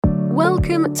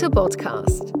Welcome to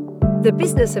Podcast, the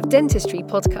Business of Dentistry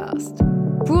podcast,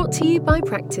 brought to you by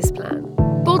Practice Plan.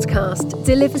 Podcast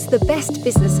delivers the best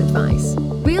business advice,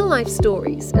 real-life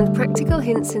stories, and practical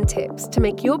hints and tips to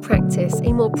make your practice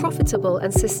a more profitable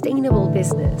and sustainable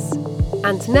business.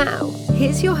 And now,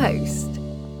 here's your host.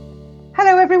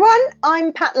 Hello everyone,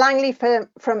 I'm Pat Langley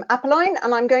from Appeline,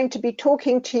 and I'm going to be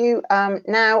talking to you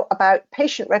now about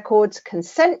patient records,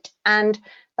 consent, and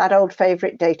that old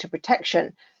favourite, data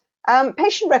protection.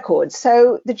 Patient records.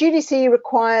 So the GDC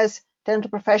requires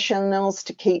dental professionals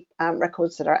to keep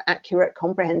records that are accurate,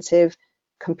 comprehensive,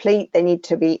 complete. They need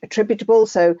to be attributable,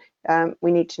 so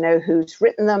we need to know who's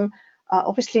written them.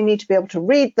 Obviously need to be able to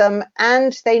read them,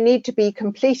 and they need to be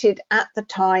completed at the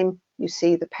time you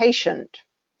see the patient.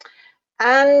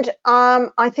 And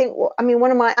I think,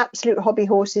 one of my absolute hobby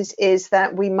horses is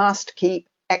that we must keep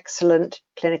excellent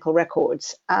clinical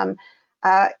records.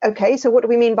 Okay, so what do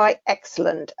we mean by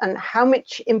excellent, and how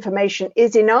much information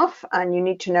is enough? And you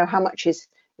need to know how much is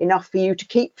enough for you to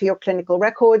keep for your clinical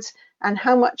records, and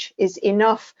how much is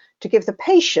enough to give the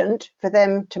patient for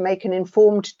them to make an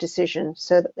informed decision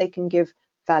so that they can give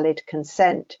valid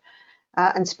consent.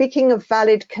 And speaking of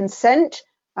valid consent,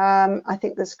 I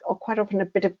think there's quite often a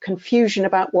bit of confusion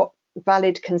about what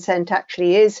valid consent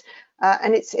actually is.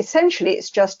 And it's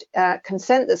just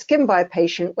consent that's given by a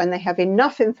patient when they have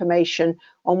enough information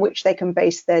on which they can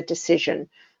base their decision.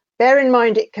 Bear in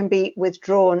mind it can be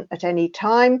withdrawn at any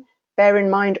time. Bear in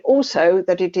mind also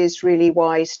that it is really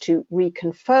wise to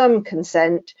reconfirm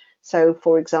consent. So,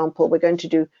 for example, we're going to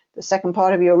do the second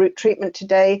part of your root treatment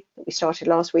today that we started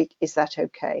last week. Is that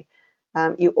okay?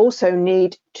 You also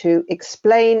need to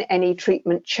explain any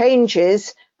treatment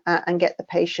changes and get the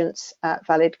patient's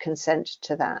valid consent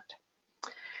to that.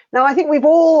 Now, I think we've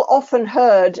all often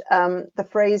heard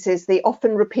the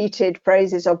often repeated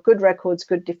phrases of good records,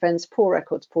 good defence, poor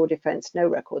records, poor defence, no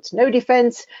records, no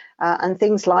defence, and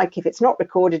things like if it's not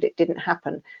recorded, it didn't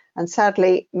happen. And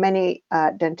sadly, many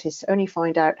dentists only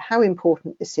find out how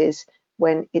important this is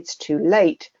when it's too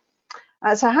late.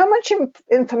 So how much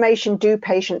information do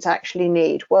patients actually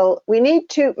need? Well, we need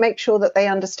to make sure that they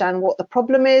understand what the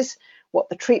problem is, what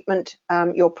the treatment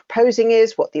you're proposing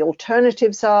is, what the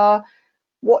alternatives are,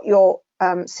 what your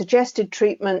suggested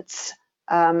treatments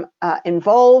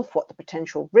involve, what the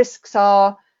potential risks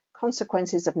are,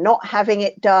 consequences of not having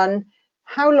it done,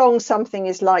 how long something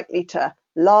is likely to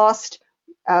last,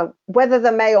 whether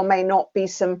there may or may not be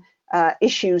some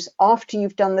issues after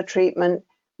you've done the treatment,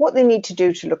 what they need to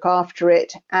do to look after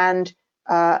it, and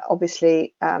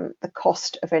obviously the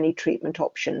cost of any treatment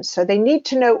options. So they need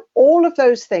to know all of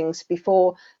those things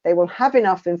before they will have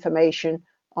enough information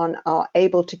and are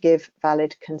able to give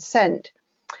valid consent.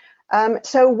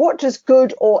 So what does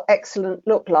good or excellent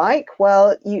look like?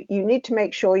 Well, you need to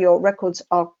make sure your records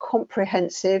are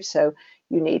comprehensive. So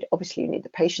you need the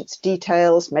patient's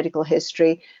details, medical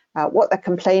history, what they're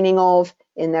complaining of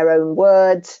in their own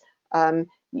words.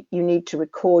 You need to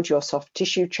record your soft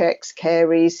tissue checks,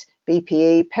 caries,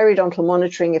 BPE, periodontal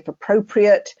monitoring if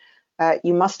appropriate.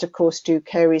 You must, of course, do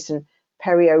caries and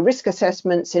perio risk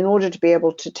assessments in order to be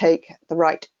able to take the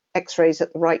right x-rays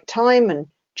at the right time and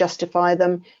justify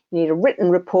them. You need a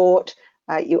written report.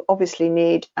 You obviously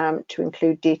need to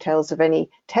include details of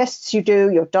any tests you do,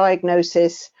 your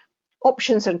diagnosis,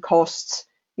 options and costs,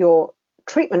 your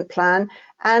treatment plan,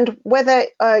 and whether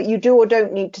you do or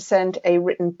don't need to send a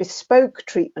written bespoke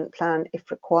treatment plan if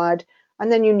required.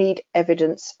 And then you need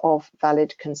evidence of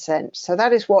valid consent. So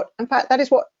that is what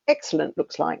excellent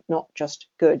looks like, not just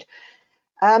good.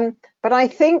 But I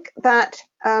think that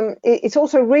it's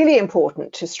also really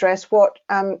important to stress what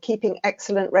keeping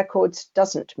excellent records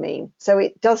doesn't mean. So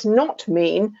it does not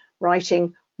mean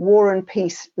writing War and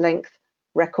Peace length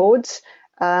records,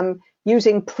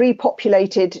 using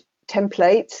pre-populated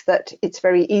templates that it's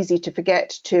very easy to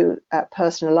forget to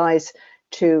personalize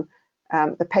to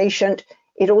the patient.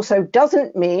 It also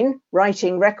doesn't mean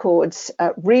writing records,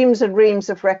 reams and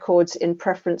reams of records in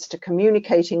preference to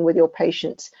communicating with your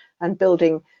patients and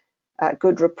building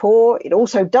good rapport. It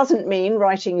also doesn't mean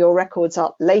writing your records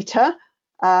up later.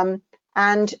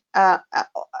 And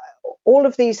all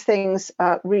of these things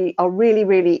are really,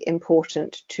 really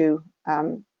important to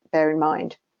bear in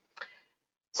mind.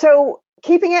 So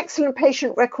keeping excellent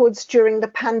patient records during the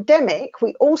pandemic,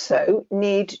 we also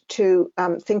need to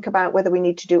think about whether we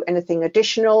need to do anything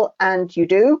additional, and you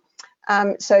do.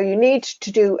 So you need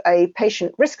to do a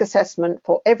patient risk assessment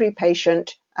for every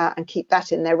patient and keep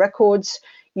that in their records.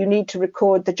 You need to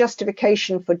record the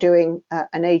justification for doing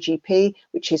an AGP,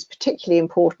 which is particularly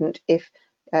important if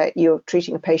you're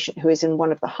treating a patient who is in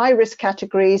one of the high risk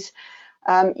categories.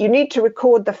 You need to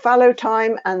record the fallow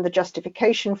time and the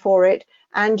justification for it,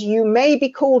 and you may be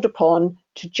called upon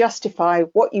to justify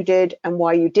what you did and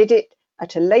why you did it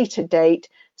at a later date.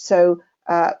 So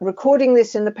recording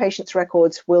this in the patient's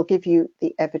records will give you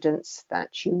the evidence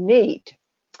that you need.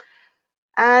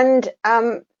 And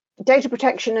data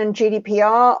protection and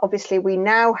GDPR, obviously we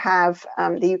now have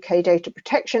the UK Data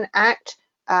Protection Act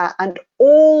and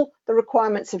all the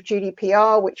requirements of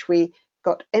GDPR, which we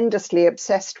got endlessly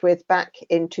obsessed with back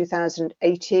in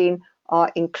 2018,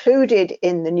 are included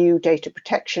in the new Data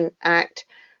Protection Act.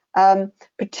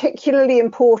 Particularly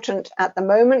important at the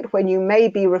moment when you may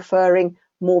be referring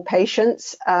more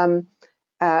patients,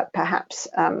 perhaps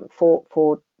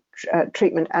for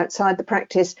treatment outside the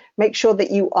practice. Make sure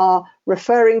that you are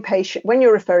referring patients, when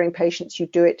you're referring patients, you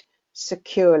do it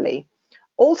securely.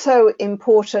 Also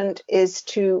important is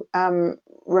to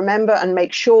remember and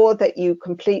make sure that you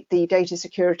complete the Data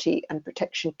Security and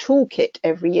Protection Toolkit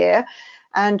every year.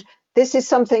 And this is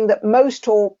something that most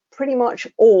or pretty much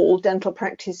all dental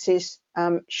practices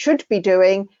should be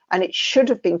doing, and it should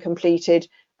have been completed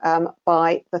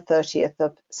by the 30th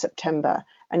of September.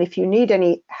 And if you need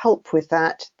any help with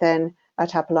that, then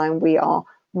at Appeline we are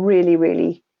really,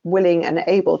 really willing and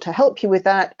able to help you with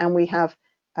that, and we have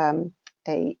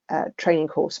a training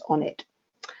course on it.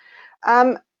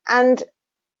 And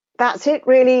that's it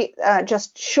really,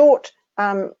 just short,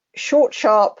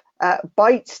 sharp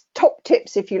bites, top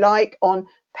tips if you like, on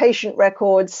patient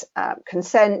records,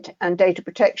 consent and data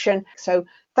protection. So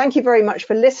thank you very much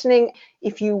for listening.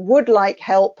 If you would like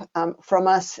help from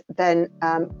us, then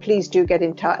please do get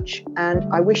in touch,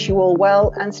 and I wish you all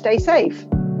well and stay safe.